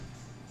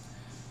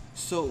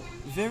So,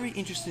 very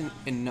interesting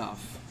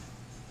enough,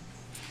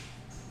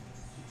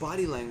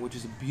 body language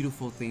is a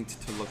beautiful thing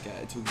to look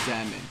at, to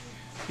examine.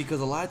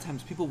 Because a lot of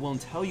times people won't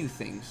tell you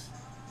things.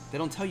 They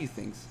don't tell you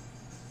things.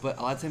 But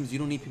a lot of times you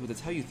don't need people to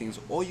tell you things.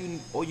 All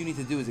you need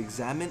to do is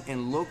examine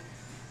and look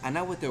at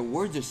not what their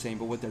words are saying,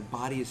 but what their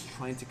body is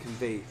trying to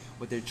convey,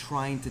 what they're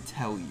trying to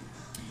tell you.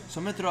 So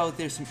I'm going to throw out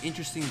there some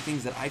interesting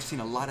things that I've seen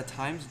a lot of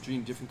times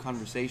during different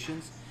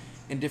conversations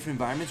in different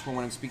environments when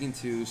I'm speaking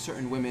to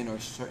certain women or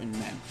certain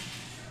men.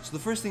 So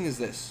the first thing is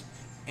this,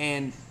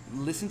 and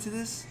listen to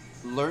this,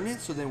 learn it,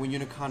 so that when you're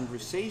in a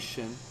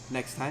conversation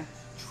next time,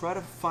 try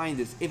to find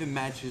this if it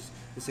matches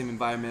the same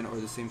environment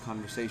or the same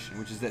conversation,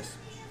 which is this.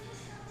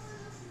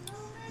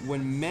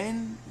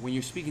 When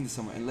you're speaking to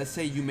someone, and let's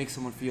say you make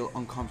someone feel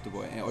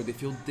uncomfortable or they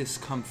feel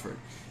discomfort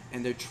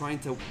and they're trying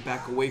to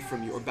back away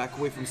from you or back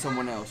away from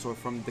someone else or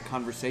from the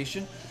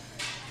conversation,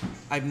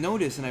 I've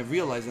noticed and I've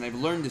realized and I've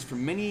learned this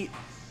from many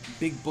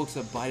big books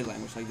of body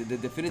language, like the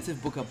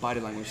definitive book of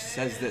body language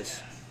says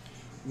this.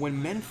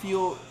 When men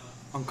feel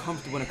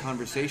uncomfortable in a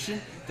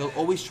conversation, they'll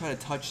always try to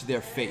touch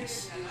their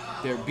face,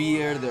 their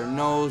beard, their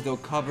nose, they'll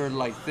cover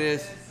like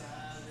this,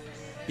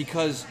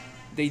 because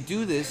they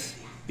do this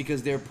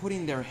because they're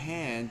putting their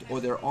hand or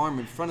their arm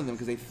in front of them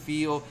because they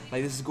feel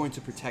like this is going to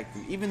protect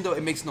them. Even though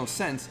it makes no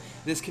sense,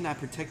 this cannot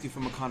protect you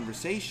from a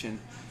conversation,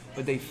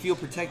 but they feel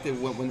protected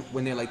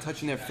when they're like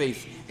touching their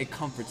face, it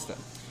comforts them.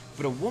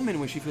 But a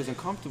woman, when she feels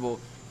uncomfortable,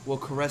 will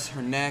caress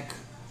her neck,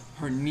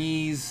 her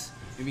knees,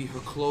 maybe her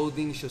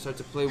clothing. She'll start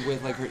to play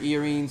with like her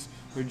earrings,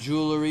 her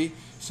jewelry.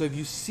 So if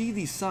you see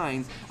these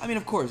signs, I mean,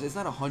 of course, it's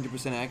not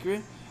 100%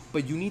 accurate,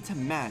 but you need to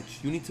match.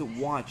 You need to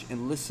watch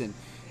and listen.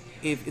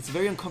 If it's a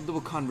very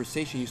uncomfortable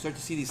conversation, you start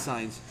to see these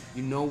signs,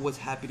 you know what's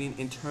happening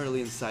internally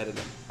inside of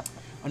them.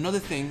 Another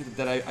thing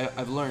that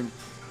I've learned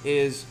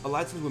is a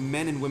lot of times when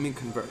men and women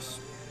converse.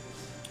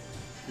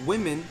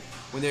 Women,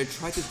 when they're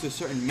attracted to a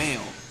certain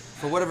male,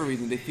 for whatever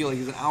reason, they feel like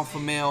he's an alpha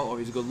male or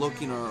he's good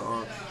looking or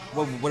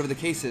whatever the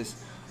case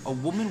is, a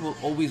woman will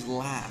always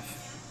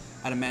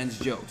laugh at a man's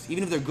jokes,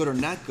 even if they're good or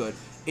not good,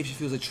 if she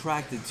feels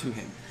attracted to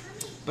him.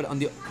 But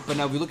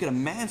now if we look at a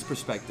man's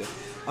perspective,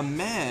 a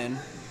man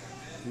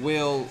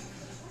will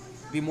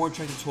be more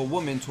attracted to a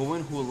woman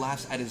who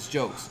laughs at his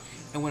jokes.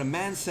 And when a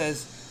man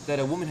says that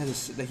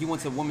that he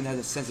wants a woman that has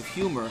a sense of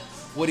humor,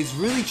 what he's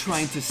really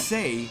trying to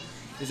say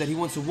is that he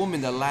wants a woman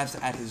that laughs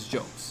at his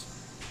jokes.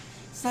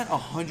 It's not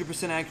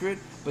 100% accurate,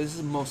 but this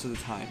is most of the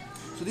time.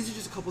 So these are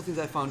just a couple of things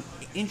I found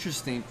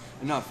interesting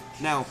enough.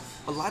 Now,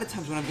 a lot of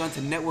times when I've gone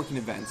to networking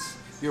events,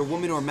 if you're a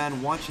woman or a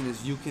man watching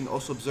this, you can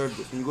also observe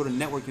this. When you go to a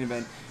networking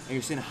event and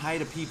you're saying hi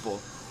to people,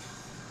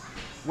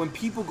 when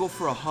people go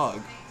for a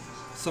hug,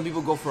 some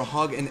people go for a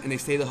hug and they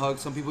stay the hug.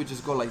 Some people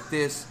just go like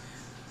this.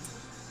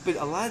 But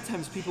a lot of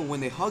times people, when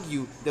they hug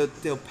you,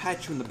 they'll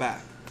pat you in the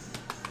back.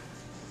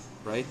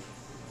 Right?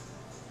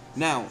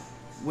 Now,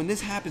 when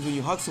this happens, when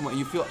you hug someone and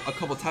you feel a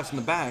couple taps in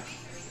the back,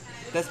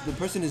 the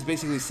person is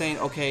basically saying,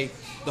 okay,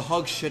 the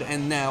hug should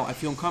end now. I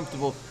feel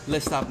uncomfortable.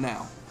 Let's stop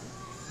now.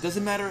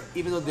 Doesn't matter,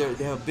 even though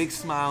they have a big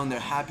smile and they're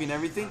happy and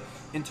everything.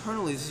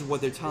 Internally, this is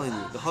what they're telling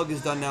you. The hug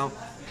is done now.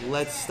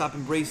 Let's stop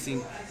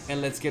embracing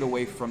and let's get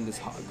away from this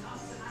hug.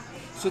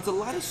 So it's a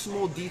lot of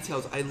small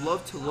details I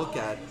love to look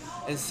at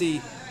and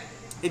see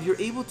if you're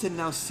able to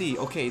now see,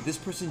 okay, this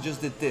person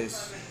just did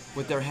this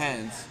with their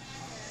hands,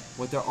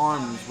 with their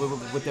arms,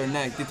 with their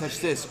neck, they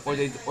touched this, or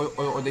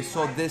they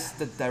saw this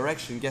the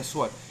direction. Guess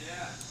what?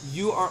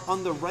 You are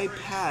on the right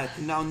path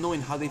to now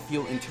knowing how they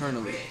feel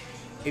internally.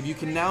 If you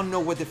can now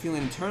know what they're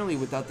feeling internally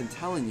without them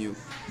telling you,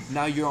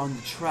 now you're on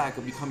the track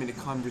of becoming a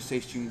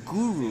conversation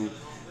guru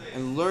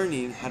and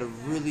learning how to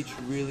really,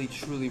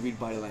 truly read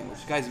body language.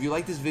 Guys, if you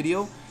like this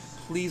video,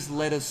 please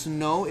let us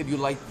know if you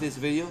like this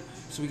video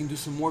so we can do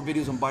some more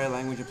videos on body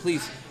language. And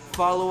please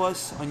follow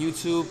us on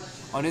YouTube,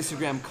 on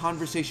Instagram,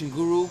 Conversation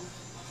Guru.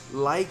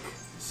 Like,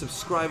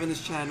 subscribe on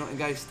this channel. And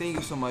guys, thank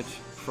you so much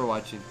for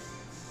watching.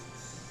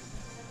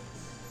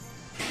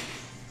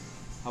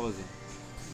 How was it?